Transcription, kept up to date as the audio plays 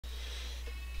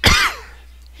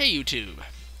Hey YouTube,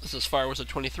 this is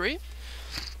FireWizard23.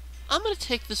 I'm going to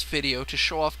take this video to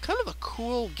show off kind of a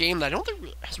cool game that I don't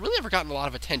think has really ever gotten a lot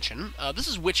of attention. This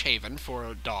is WITCHAVEN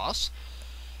for DOS.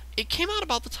 It came out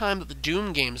about the time that the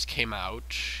Doom games came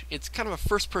out. It's kind of a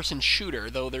first-person shooter,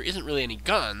 though there isn't really any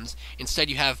guns. Instead,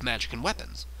 you have magic and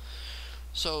weapons.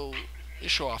 So, to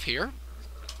show off here.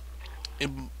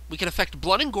 And we can affect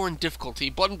blood and gore in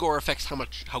difficulty. Blood and gore affects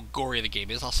how gory the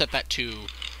game is. I'll set that to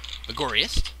the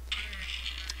goriest.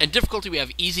 And difficulty, we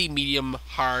have easy, medium,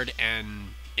 hard, and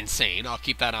insane. I'll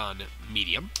keep that on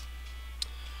medium.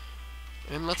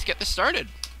 And let's get this started.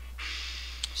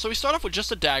 So we start off with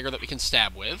just a dagger that we can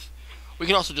stab with. We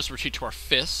can also just retreat to our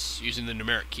fists using the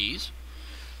numeric keys.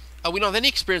 We don't have any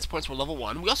experience points for level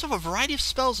 1. We also have a variety of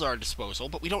spells at our disposal,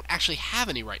 but we don't actually have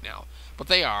any right now. But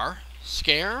they are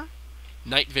Scare,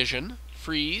 Night Vision,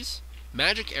 Freeze,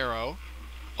 Magic Arrow,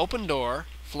 Open Door,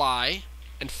 Fly,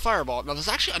 and Fireball. Now, there's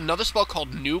actually another spell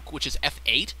called Nuke, which is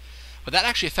F8, but that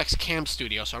actually affects Cam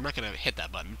Studio, so I'm not going to hit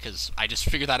that button, because I just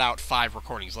figured that out 5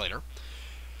 recordings later.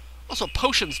 Also,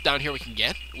 potions down here we can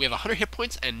get. We have 100 hit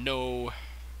points and no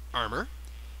armor.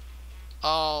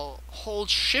 I'll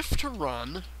hold shift to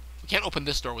run. We can't open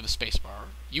this door with a spacebar.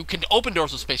 You can open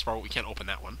doors with spacebar, but we can't open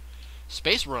that one.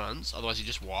 Space runs, otherwise you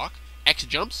just walk. X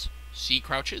jumps, C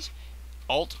crouches,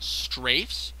 Alt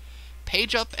strafes,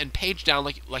 page up and page down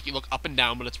like you look up and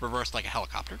down, but it's reversed like a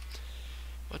helicopter.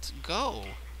 Let's go.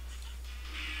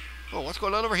 Oh, what's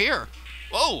going on over here?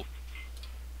 Whoa!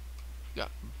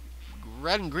 Got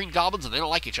red and green goblins, and they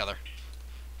don't like each other.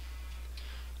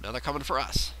 Now they're coming for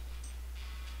us.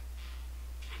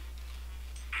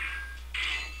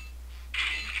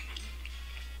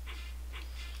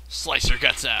 Slice your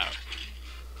guts out.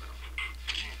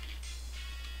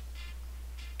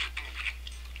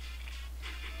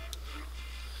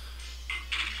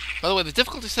 By the way, the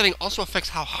difficulty setting also affects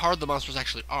how hard the monsters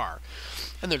actually are.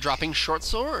 And they're dropping short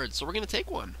swords, so we're going to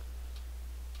take one.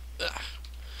 Ugh.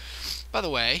 By the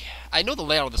way, I know the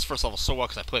layout of this first level so well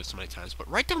because I played it so many times, but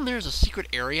right down there is a secret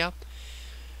area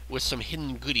with some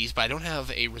hidden goodies, but I don't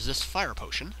have a resist fire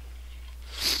potion.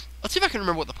 Let's see if I can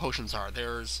remember what the potions are.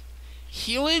 There's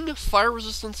healing, fire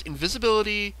resistance,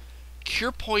 invisibility,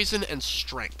 cure poison, and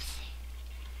strength.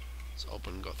 Let's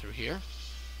open and go through here.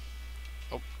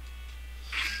 Oh.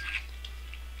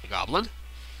 A goblin.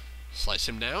 Slice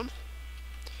him down.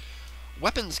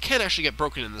 Weapons can actually get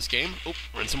broken in this game. Oh,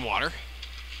 we're in some water.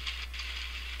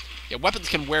 Yeah, weapons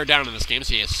can wear down in this game,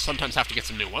 so you sometimes have to get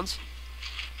some new ones.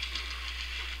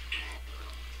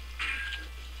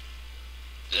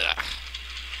 Ugh.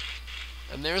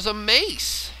 And there's a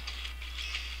mace.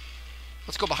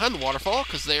 Let's go behind the waterfall,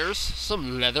 because there's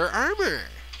some leather armor.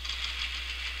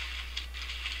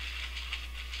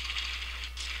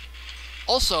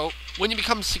 Also, when you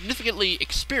become significantly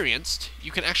experienced,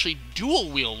 you can actually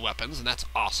dual-wield weapons, and that's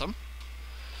awesome.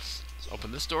 Let's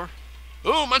open this door.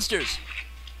 Ooh, monsters!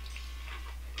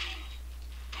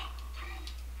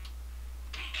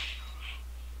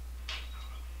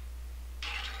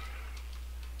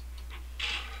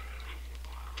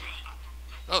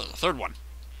 Oh, there's a third one.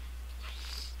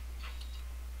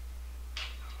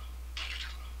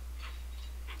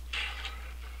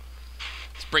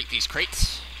 Let's break these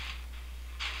crates.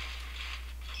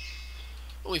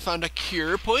 We found a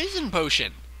cure poison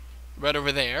potion. Right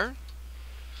over there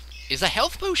is a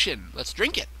health potion. Let's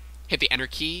drink it. Hit the enter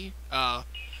key.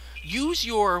 Use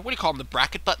your, what do you call them, the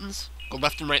bracket buttons. Go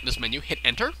left and right in this menu. Hit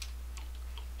enter.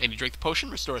 And you drink the potion.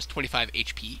 Restores 25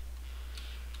 HP.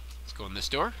 Let's go in this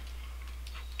door.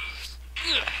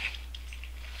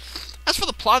 As for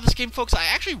the plot of this game, folks, I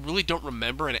actually really don't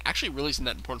remember, and it actually really isn't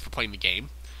that important for playing the game.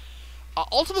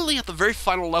 Ultimately, at the very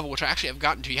final level, which I actually have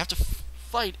gotten to, you have to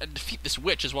fight and defeat this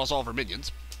witch as well as all of her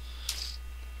minions.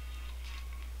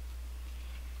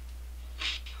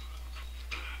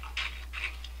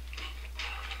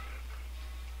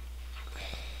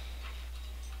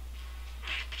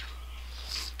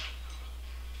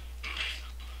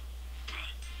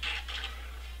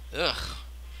 Ugh.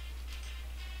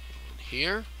 And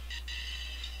here,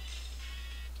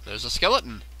 there's a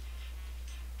skeleton.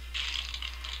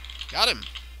 Got him.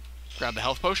 Grab the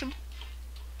health potion.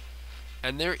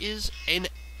 And there is an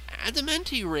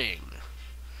adamantine ring.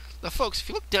 Now, folks, if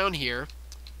you look down here...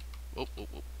 Oh,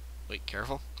 wait,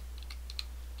 careful.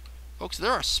 Folks,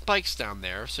 there are spikes down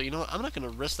there, so you know what? I'm not going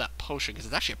to risk that potion, because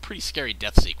it's actually a pretty scary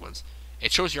death sequence.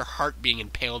 It shows your heart being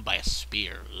impaled by a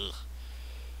spear. Ugh.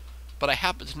 But I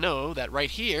happen to know that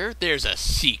right here, there's a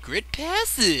secret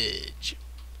passage.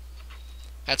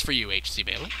 That's for you, H.C.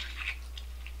 Bailey.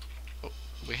 Oh,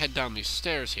 we head down these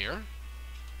stairs here.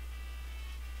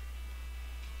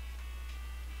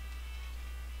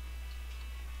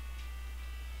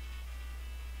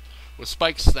 with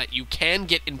spikes that you can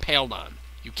get impaled on.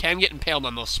 You can get impaled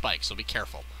on those spikes, so be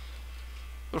careful.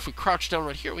 But if we crouch down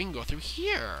right here, we can go through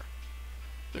here.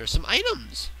 There's some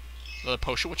items. Another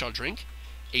potion, which I'll drink.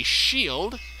 A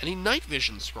shield, and a night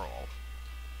vision scroll.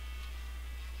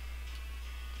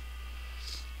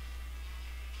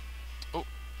 Oh,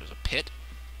 there's a pit.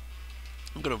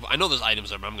 I know there's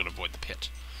items there, but I'm gonna avoid the pit.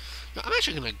 Now, I'm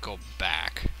actually gonna go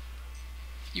back.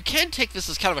 You can take this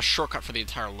as kind of a shortcut for the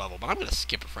entire level, but I'm gonna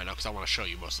skip it for right now because I want to show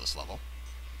you most of this level.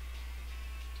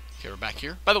 Okay, we're back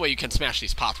here. By the way, you can smash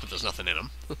these pots, but there's nothing in them.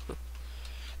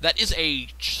 That is a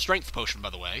strength potion, by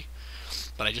the way,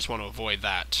 but I just want to avoid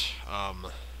that.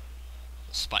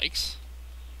 Spikes.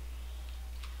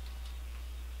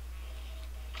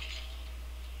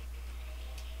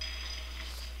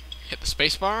 Hit the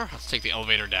spacebar. Let's take the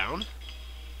elevator down.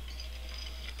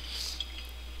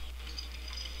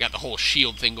 Got the whole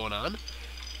shield thing going on.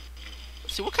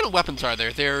 Let's see, what kind of weapons are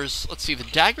there? There's, let's see, the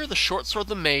dagger, the short sword,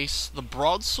 the mace, the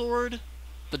broadsword,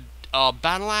 the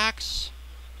battle axe,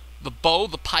 the bow,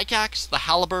 the pike axe, the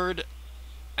halberd,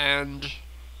 and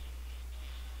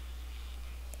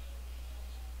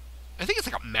I think it's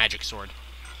like a magic sword.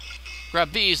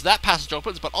 Grab these, that passage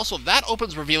opens, but also that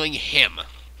opens revealing him.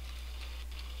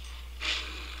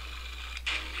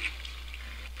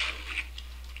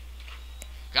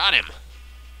 Got him.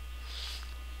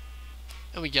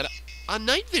 And we get a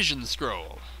night vision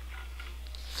scroll.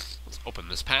 Let's open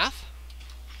this path.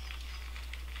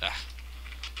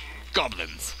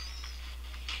 Goblins.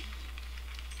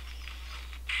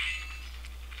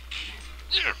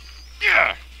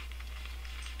 Yeah.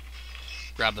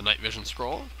 Grab the night vision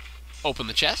scroll. Open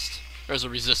the chest. There's a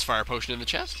resist fire potion in the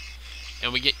chest.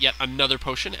 And we get yet another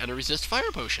potion and a resist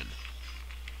fire potion.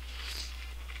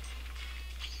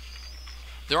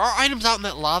 There are items out in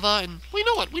that lava, and well, you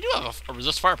know what? We do have a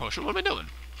resist fire potion. What am I doing?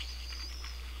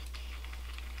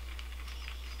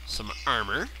 Some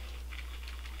armor.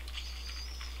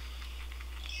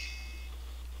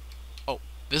 Oh,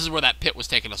 this is where that pit was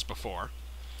taking us before.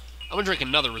 I'm gonna drink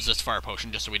another resist fire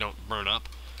potion just so we don't burn up.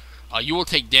 You will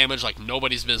take damage like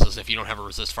nobody's business if you don't have a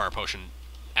resist fire potion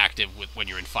active when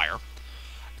you're in fire.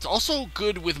 It's also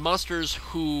good with monsters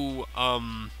who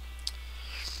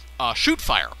shoot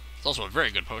fire. It's also a very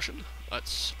good potion.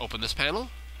 Let's open this panel.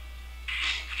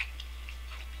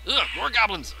 Ugh, more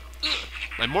goblins! Ugh.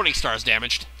 My morning star is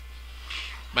damaged.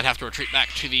 Might have to retreat back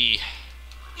to the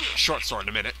short sword in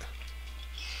a minute.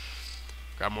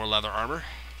 Grab more leather armor.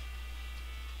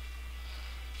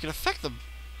 You can affect the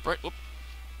can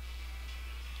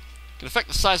affect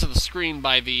the size of the screen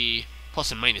by the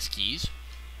plus and minus keys.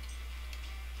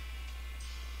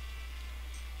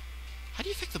 How do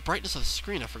you affect the brightness of the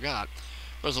screen? I forgot.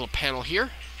 There's a little panel here.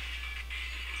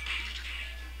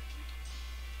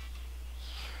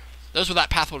 Those were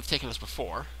that path would have taken us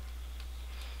before.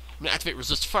 I'm going to activate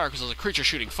resist fire because there's a creature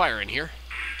shooting fire in here.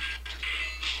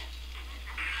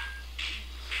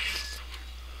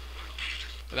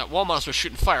 That wall monster is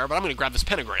shooting fire, but I'm going to grab this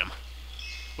pentagram,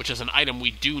 which is an item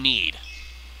we do need.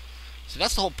 So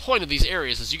that's the whole point of these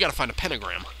areas, is you got to find a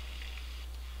pentagram.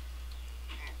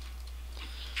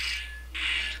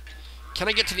 Can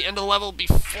I get to the end of the level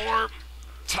before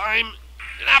time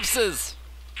elapses?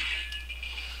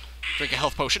 Drink a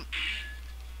health potion.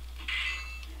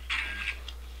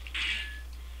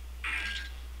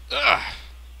 Ugh.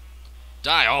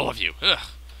 Die, all of you. Ugh.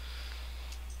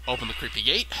 Open the creepy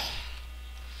gate.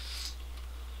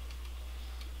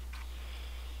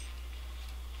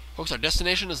 Folks, our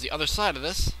destination is the other side of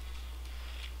this.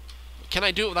 Can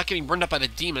I do it without getting burned up by the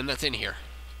demon that's in here?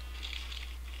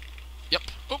 Yep.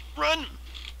 Oh, run!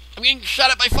 I'm getting shot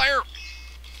at by fire!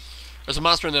 There's a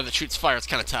monster in there that shoots fire. It's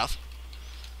kind of tough.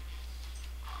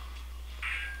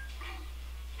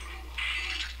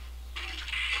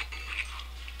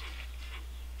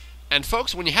 And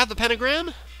folks, when you have the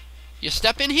pentagram, you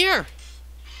step in here.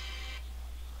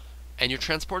 And you're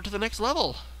transported to the next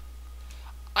level.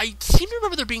 I seem to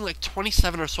remember there being like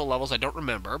 27 or so levels. I don't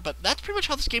remember, but that's pretty much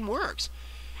how this game works.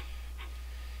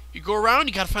 You go around,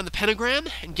 you gotta find the pentagram,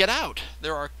 and get out.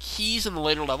 There are keys in the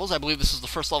later levels. I believe this is the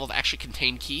first level that actually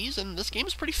contained keys, and this game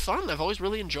is pretty fun. I've always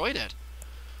really enjoyed it.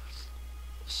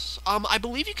 I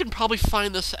believe you can probably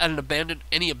find this at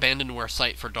any abandonware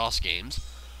site for DOS games.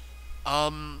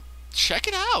 Check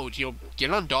it out. You know, get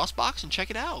it on DOSBox and check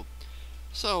it out.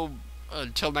 So,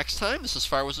 until next time, this is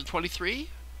FireWizard23,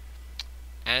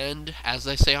 and as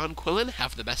they say on Quillen,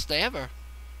 have the best day ever.